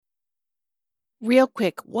Real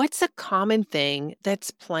quick, what's a common thing that's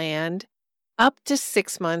planned up to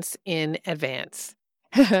 6 months in advance?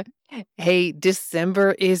 Hey,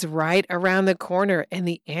 December is right around the corner, and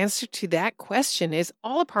the answer to that question is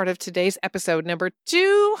all a part of today's episode number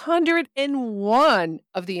 201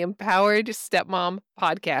 of the Empowered Stepmom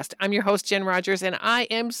podcast. I'm your host, Jen Rogers, and I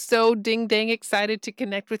am so ding-dang excited to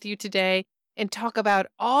connect with you today and talk about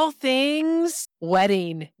all things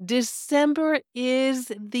wedding. December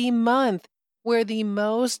is the month where the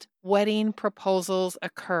most wedding proposals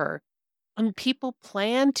occur. And people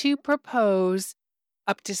plan to propose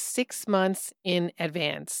up to 6 months in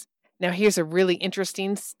advance. Now, here's a really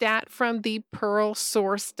interesting stat from the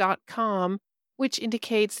pearlsource.com, which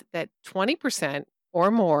indicates that 20%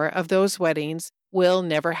 or more of those weddings will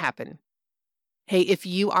never happen. Hey, if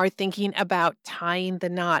you are thinking about tying the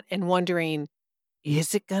knot and wondering,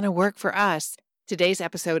 is it going to work for us? Today's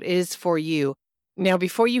episode is for you. Now,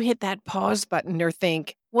 before you hit that pause button or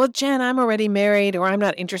think, well, Jen, I'm already married, or I'm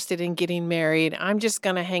not interested in getting married, I'm just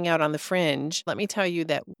going to hang out on the fringe. Let me tell you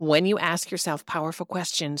that when you ask yourself powerful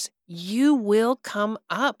questions, you will come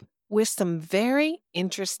up with some very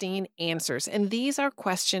interesting answers. And these are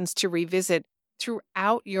questions to revisit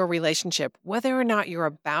throughout your relationship. Whether or not you're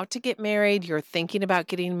about to get married, you're thinking about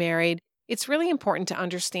getting married, it's really important to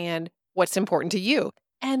understand what's important to you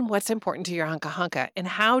and what's important to your hunka-hunka, and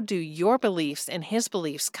how do your beliefs and his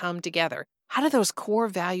beliefs come together? How do those core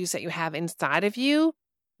values that you have inside of you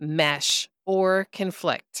mesh or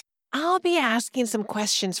conflict? I'll be asking some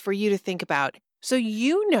questions for you to think about so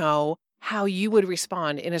you know how you would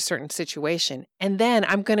respond in a certain situation. And then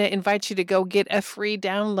I'm going to invite you to go get a free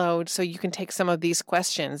download so you can take some of these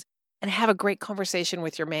questions and have a great conversation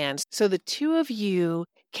with your man so the two of you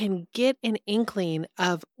can get an inkling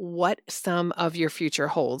of what some of your future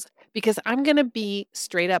holds. Because I'm going to be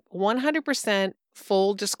straight up 100%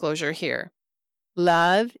 full disclosure here.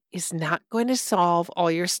 Love is not going to solve all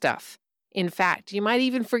your stuff. In fact, you might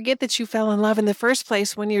even forget that you fell in love in the first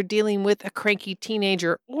place when you're dealing with a cranky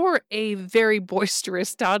teenager or a very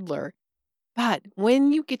boisterous toddler. But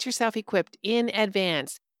when you get yourself equipped in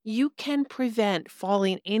advance, you can prevent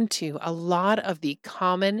falling into a lot of the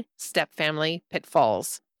common stepfamily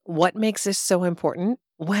pitfalls. What makes this so important?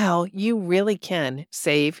 Well, you really can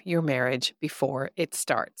save your marriage before it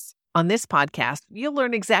starts. On this podcast, you'll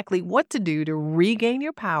learn exactly what to do to regain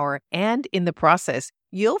your power, and in the process,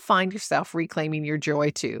 you'll find yourself reclaiming your joy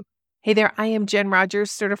too. Hey there, I am Jen Rogers,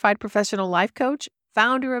 certified professional life coach,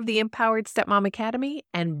 founder of the Empowered Stepmom Academy,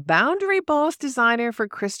 and boundary boss designer for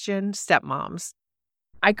Christian stepmoms.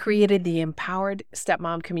 I created the Empowered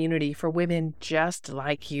Stepmom community for women just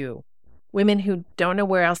like you. Women who don't know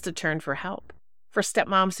where else to turn for help. For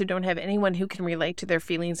stepmoms who don't have anyone who can relate to their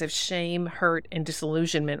feelings of shame, hurt, and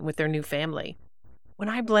disillusionment with their new family. When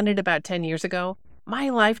I blended about 10 years ago, my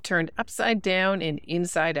life turned upside down and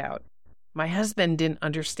inside out. My husband didn't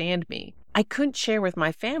understand me. I couldn't share with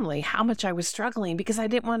my family how much I was struggling because I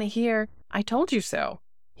didn't want to hear, "I told you so."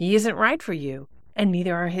 He isn't right for you, and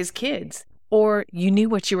neither are his kids. Or you knew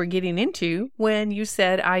what you were getting into when you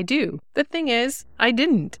said, "I do." The thing is, I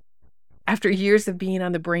didn't. After years of being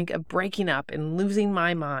on the brink of breaking up and losing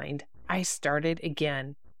my mind, I started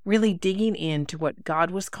again, really digging into what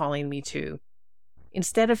God was calling me to.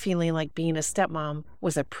 Instead of feeling like being a stepmom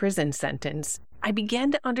was a prison sentence, I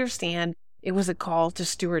began to understand it was a call to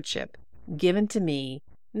stewardship, given to me,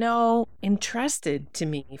 entrusted to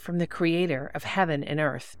me from the Creator of heaven and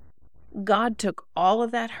earth. God took all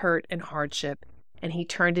of that hurt and hardship, and He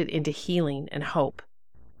turned it into healing and hope.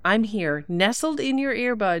 I'm here, nestled in your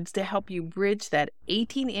earbuds, to help you bridge that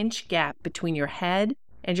 18-inch gap between your head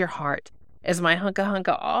and your heart. As my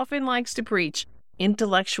hunka-hunka often likes to preach,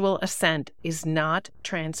 intellectual assent is not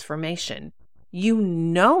transformation. You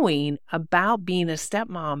knowing about being a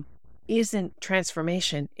stepmom isn't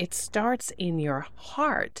transformation. It starts in your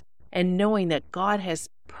heart and knowing that God has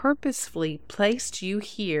purposefully placed you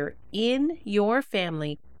here in your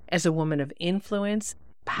family as a woman of influence,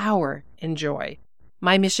 power, and joy.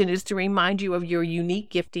 My mission is to remind you of your unique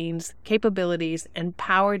giftings, capabilities, and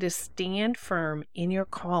power to stand firm in your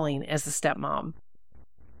calling as a stepmom.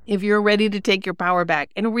 If you're ready to take your power back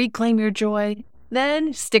and reclaim your joy,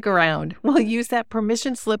 then stick around. We'll use that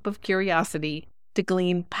permission slip of curiosity to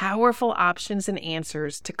glean powerful options and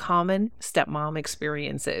answers to common stepmom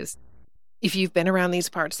experiences. If you've been around these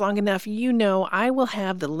parts long enough, you know I will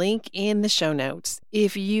have the link in the show notes.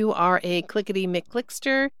 If you are a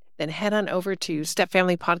clickety-McClickster, then head on over to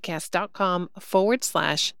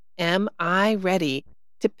stepfamilypodcast.com/am I ready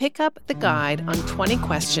to pick up the guide on 20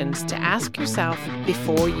 questions to ask yourself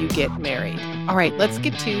before you get married. All right, let's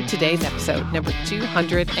get to today's episode, number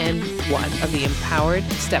 201 of the Empowered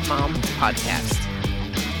Stepmom podcast.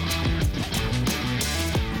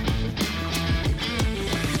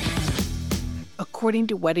 According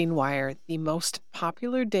to Wedding Wire, the most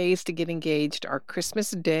popular days to get engaged are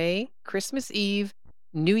Christmas Day, Christmas Eve,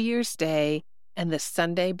 New Year's Day, and the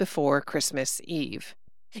Sunday before Christmas Eve.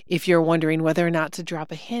 If you're wondering whether or not to drop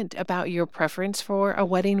a hint about your preference for a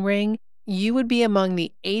wedding ring, you would be among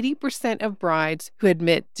the 80% of brides who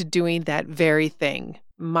admit to doing that very thing.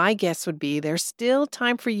 My guess would be there's still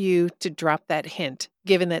time for you to drop that hint,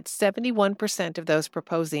 given that 71% of those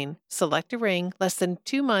proposing select a ring less than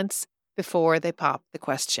 2 months before they pop the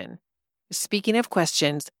question. Speaking of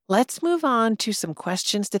questions, let's move on to some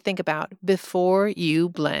questions to think about before you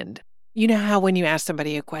blend. You know how when you ask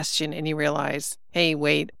somebody a question and you realize, hey,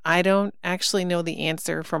 wait, I don't actually know the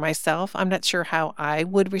answer for myself. I'm not sure how I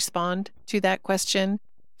would respond to that question.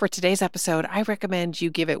 For today's episode, I recommend you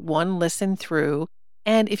give it one listen through.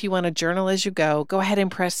 And if you want to journal as you go ahead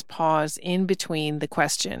and press pause in between the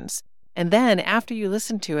questions. And then after you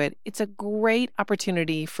listen to it, it's a great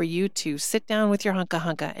opportunity for you to sit down with your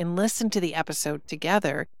hunka and listen to the episode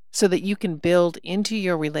together so that you can build into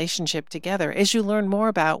your relationship together as you learn more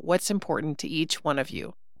about what's important to each one of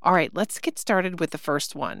you. All right, let's get started with the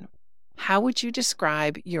first one. How would you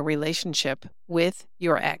describe your relationship with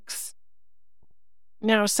your ex?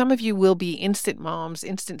 Now, some of you will be instant moms,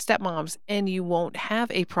 instant stepmoms, and you won't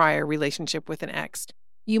have a prior relationship with an ex.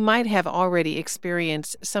 You might have already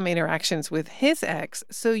experienced some interactions with his ex,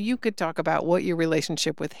 so you could talk about what your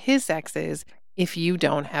relationship with his ex is if you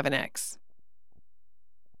don't have an ex.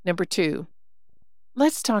 Number 2,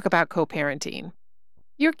 let's talk about co-parenting.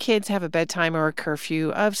 Your kids have a bedtime or a curfew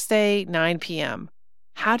of, say, 9 p.m.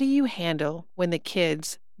 How do you handle when the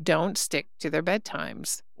kids don't stick to their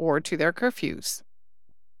bedtimes or to their curfews?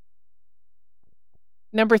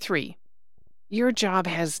 Number 3, your job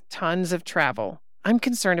has tons of travel. I'm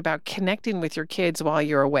concerned about connecting with your kids while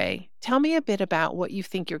you're away. Tell me a bit about what you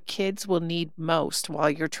think your kids will need most while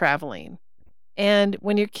you're traveling. And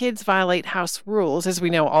when your kids violate house rules, as we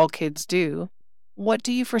know all kids do, what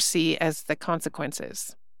do you foresee as the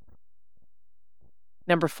consequences?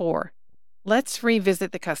 Number 4, let's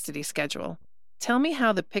revisit the custody schedule. Tell me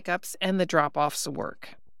how the pickups and the drop-offs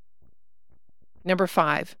work. Number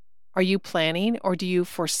 5, are you planning or do you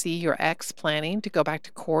foresee your ex planning to go back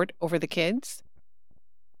to court over the kids?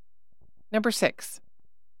 Number 6,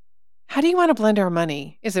 how do you want to blend our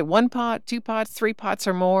money? Is it 1 pot, 2 pots, 3 pots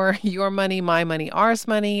or more? Your money, my money, ours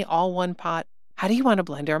money, all 1 pot? How do you want to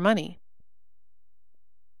blend our money?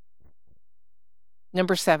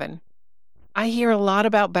 Number 7, I hear a lot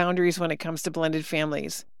about boundaries when it comes to blended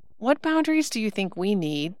families. What boundaries do you think we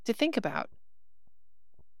need to think about?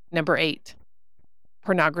 Number 8,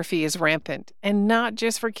 pornography is rampant, and not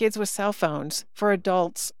just for kids with cell phones, for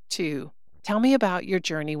adults too. Tell me about your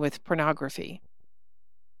journey with pornography.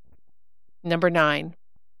 Number 9,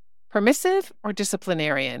 permissive or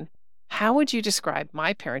disciplinarian? How would you describe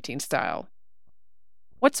my parenting style?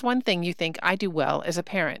 What's one thing you think I do well as a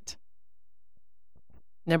parent?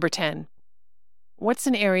 Number 10, what's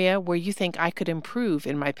an area where you think I could improve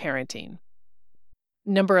in my parenting?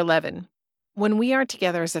 Number 11, when we are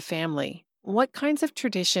together as a family, what kinds of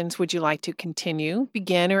traditions would you like to continue,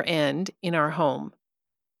 begin, or end in our home?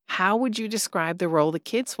 How would you describe the role the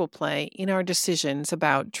kids will play in our decisions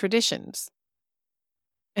about traditions?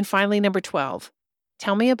 And finally, number 12,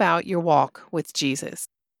 tell me about your walk with Jesus.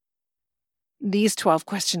 These 12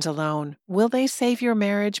 questions alone, will they save your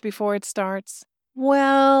marriage before it starts?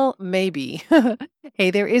 Well, maybe.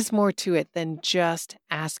 Hey, there is more to it than just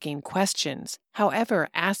asking questions. However,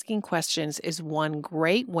 asking questions is one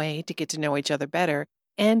great way to get to know each other better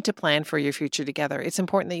and to plan for your future together. It's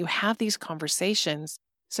important that you have these conversations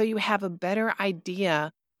so you have a better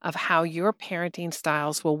idea of how your parenting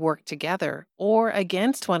styles will work together or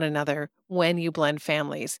against one another when you blend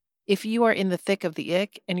families. If you are in the thick of the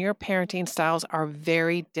ick and your parenting styles are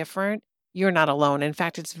very different, you're not alone. In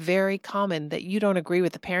fact, it's very common that you don't agree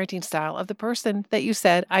with the parenting style of the person that you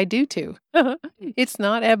said I do to. It's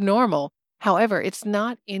not abnormal. However, it's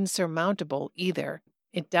not insurmountable either.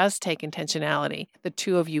 It does take intentionality, the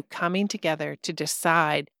two of you coming together to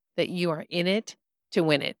decide that you are in it to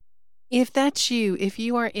win it. If that's you, if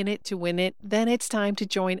you are in it to win it, then it's time to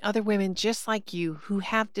join other women just like you who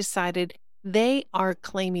have decided they are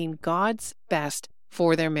claiming God's best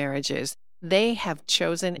for their marriages. They have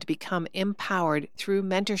chosen to become empowered through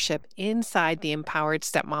mentorship inside the Empowered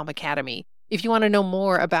Stepmom Academy. If you want to know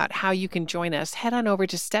more about how you can join us, head on over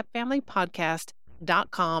to stepfamilypodcast.com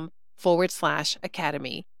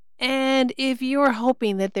stepmompodcast.com/academy. And if you're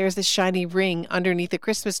hoping that there's a shiny ring underneath the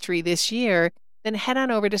Christmas tree this year, then head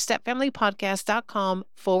on over to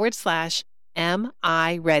stepfamilypodcast.com/Am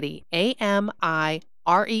I Ready? AMIREADY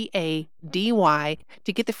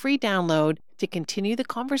to get the free download to continue the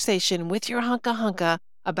conversation with your hunka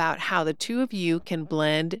about how the two of you can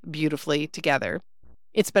blend beautifully together.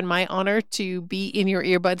 It's been my honor to be in your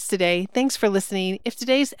earbuds today. Thanks for listening. If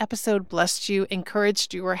today's episode blessed you,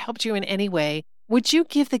 encouraged you, or helped you in any way, would you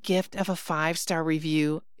give the gift of a 5-star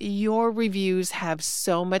review? Your reviews have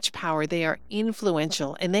so much power. They are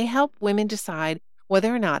influential, and they help women decide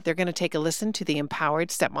whether or not they're going to take a listen to the Empowered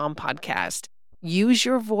Stepmom podcast. Use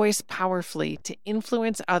your voice powerfully to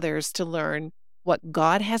influence others to learn what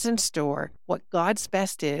God has in store, what God's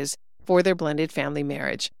best is for their blended family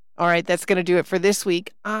marriage. All right, that's going to do it for this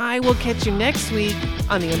week. I will catch you next week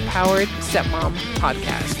on the Empowered Stepmom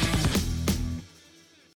podcast.